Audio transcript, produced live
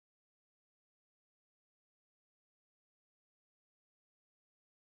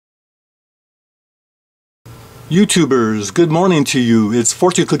YouTubers, good morning to you. It's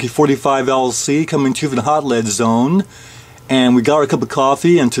Fortune Cookie 45 LC coming to you from the hot lead zone, and we got our cup of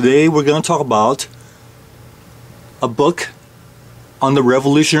coffee, and today we're going to talk about a book on the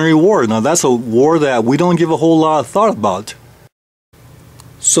Revolutionary War. Now that's a war that we don't give a whole lot of thought about.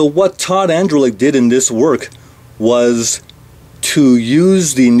 So what Todd Andrlik did in this work was to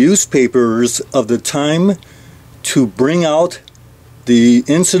use the newspapers of the time to bring out the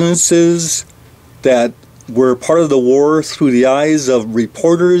incidences that were part of the war through the eyes of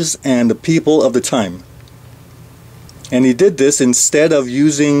reporters and the people of the time. And he did this instead of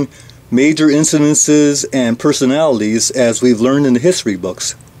using major incidences and personalities as we've learned in the history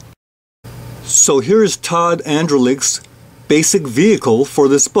books. So here's Todd Andrlik's basic vehicle for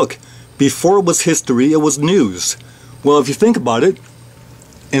this book. Before it was history, it was news. Well, if you think about it,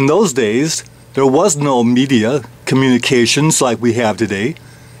 in those days there was no media communications like we have today.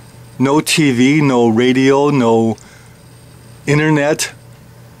 No TV, no radio, no internet,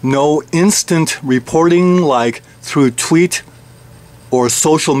 no instant reporting like through tweet or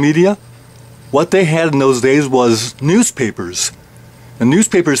social media. What they had in those days was newspapers. The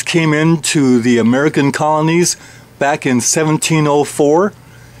newspapers came into the American colonies back in 1704,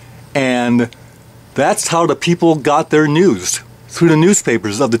 and that's how the people got their news, through the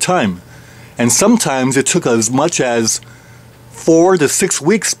newspapers of the time. And sometimes it took as much as 4 to 6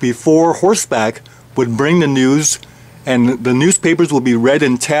 weeks before horseback would bring the news, and the newspapers would be read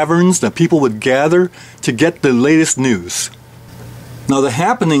in taverns. The people would gather to get the latest news. Now the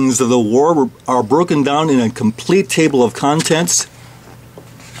happenings of the war are broken down in a complete table of contents.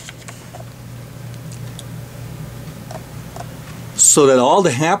 So that all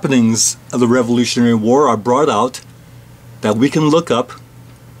the happenings of the Revolutionary War are brought out that we can look up.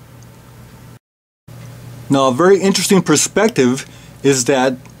 Now, a very interesting perspective is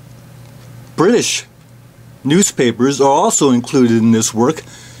that British newspapers are also included in this work,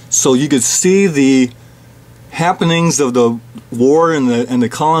 so you could see the happenings of the war and the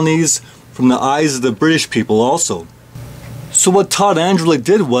colonies from the eyes of the British people also. So what Todd Andrlik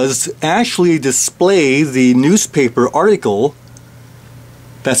did was actually display the newspaper article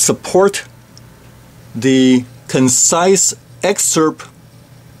that support the concise excerpt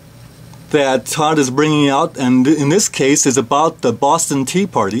that Todd is bringing out, and in this case is about the Boston Tea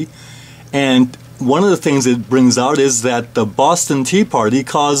Party. And one of the things it brings out is that the Boston Tea Party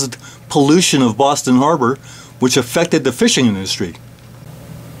caused pollution of Boston Harbor, which affected the fishing industry.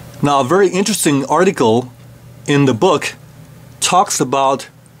 Now, a very interesting article in the book talks about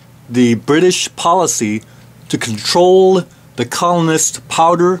the British policy to control the colonists'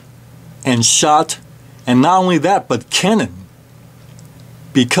 powder and shot, and not only that, but cannon,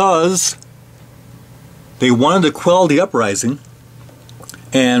 because they wanted to quell the uprising.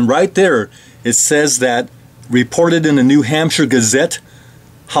 And right there it says that, reported in the New Hampshire Gazette,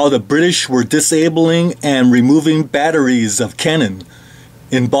 how the British were disabling and removing batteries of cannon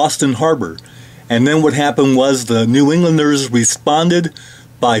in Boston Harbor. And then what happened was the New Englanders responded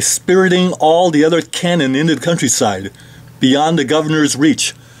by spiriting all the other cannon into the countryside beyond the governor's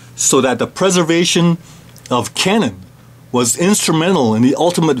reach, so that the preservation of cannon was instrumental in the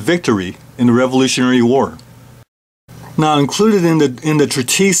ultimate victory in the Revolutionary War. Now, included in the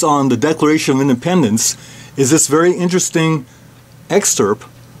treatise on the Declaration of Independence is this very interesting excerpt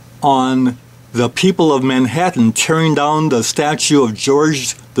on the people of Manhattan tearing down the statue of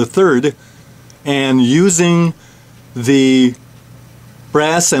George III and using the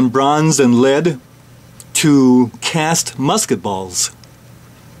brass and bronze and lead to cast musket balls.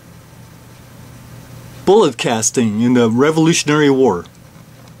 Bullet casting in the Revolutionary War.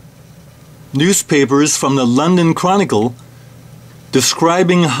 Newspapers from the London Chronicle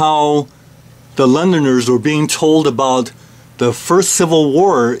describing how the Londoners were being told about the first Civil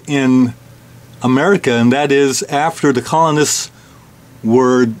War in America, and that is after the colonists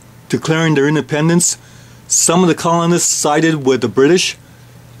were declaring their independence. Some of the colonists sided with the British,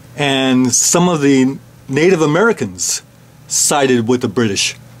 and some of the Native Americans sided with the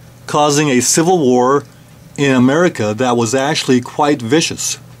British, causing a civil war in America that was actually quite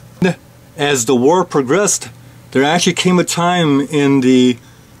vicious. As the war progressed, there actually came a time in the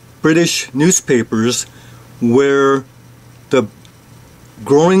British newspapers where the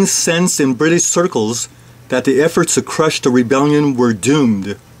growing sense in British circles that the efforts to crush the rebellion were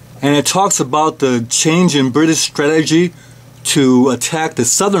doomed. And it talks about the change in British strategy to attack the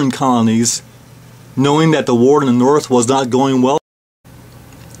southern colonies, knowing that the war in the north was not going well.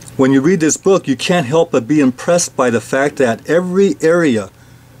 When you read this book, you can't help but be impressed by the fact that every area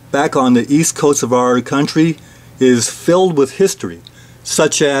back on the east coast of our country is filled with history,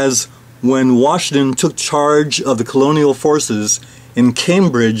 such as when Washington took charge of the colonial forces in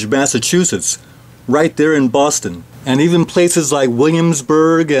Cambridge, Massachusetts, right there in Boston. And even places like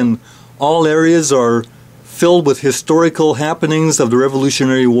Williamsburg and all areas are filled with historical happenings of the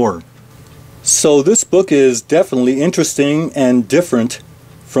Revolutionary War. So this book is definitely interesting and different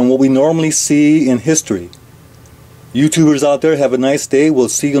from what we normally see in history. YouTubers out there, have a nice day. We'll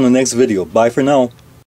see you in the next video. Bye for now.